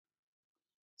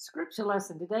Scripture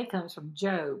lesson today comes from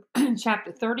Job,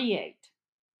 chapter 38.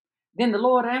 Then the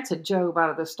Lord answered Job out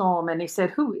of the storm, and he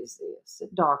said, "Who is this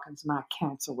that darkens my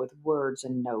counsel with words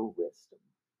and no wisdom?"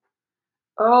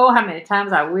 Oh, how many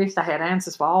times I wished I had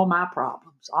answers for all my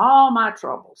problems, all my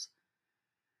troubles.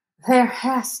 There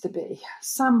has to be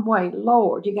some way,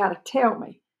 Lord, you got to tell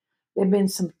me. There have been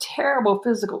some terrible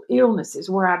physical illnesses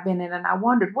where I've been in, and I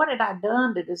wondered, what had I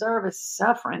done to deserve this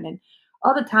suffering? And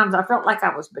other times I felt like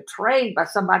I was betrayed by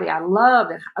somebody I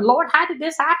loved. And Lord, how did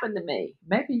this happen to me?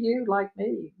 Maybe you, like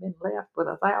me, been left with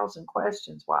 1,000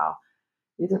 questions while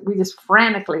we just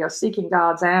frantically are seeking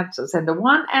God's answers. And the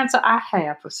one answer I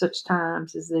have for such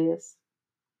times is this: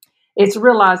 it's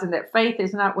realizing that faith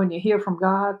is not when you hear from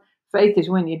God, faith is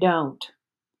when you don't.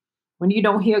 When you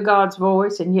don't hear God's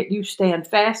voice and yet you stand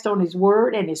fast on his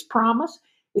word and his promise,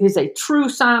 it is a true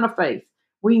sign of faith.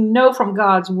 We know from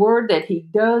God's word that he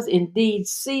does indeed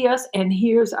see us and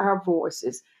hears our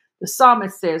voices. The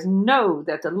psalmist says, "Know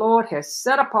that the Lord has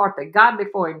set apart the godly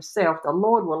for himself. The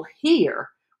Lord will hear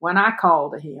when I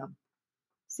call to him."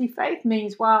 See, faith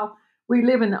means while we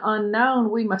live in the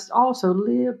unknown, we must also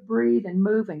live, breathe, and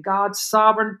move in God's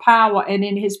sovereign power and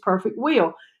in his perfect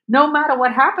will. No matter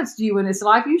what happens to you in this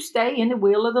life, you stay in the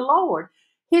will of the Lord.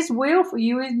 His will for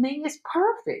you and me is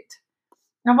perfect.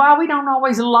 And while we don't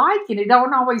always like it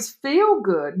don't always feel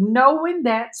good, knowing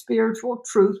that spiritual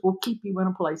truth will keep you in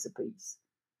a place of peace.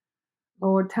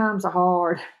 Lord, times are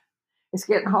hard. It's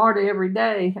getting harder every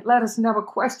day. Let us never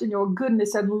question your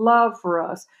goodness and love for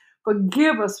us.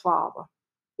 Forgive us, Father.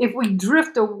 If we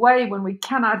drift away when we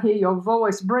cannot hear your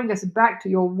voice, bring us back to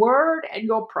your word and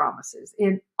your promises.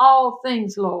 In all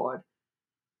things, Lord,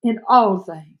 in all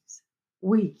things,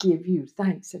 we give you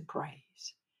thanks and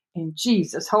praise. In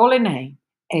Jesus' holy name,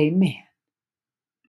 amen.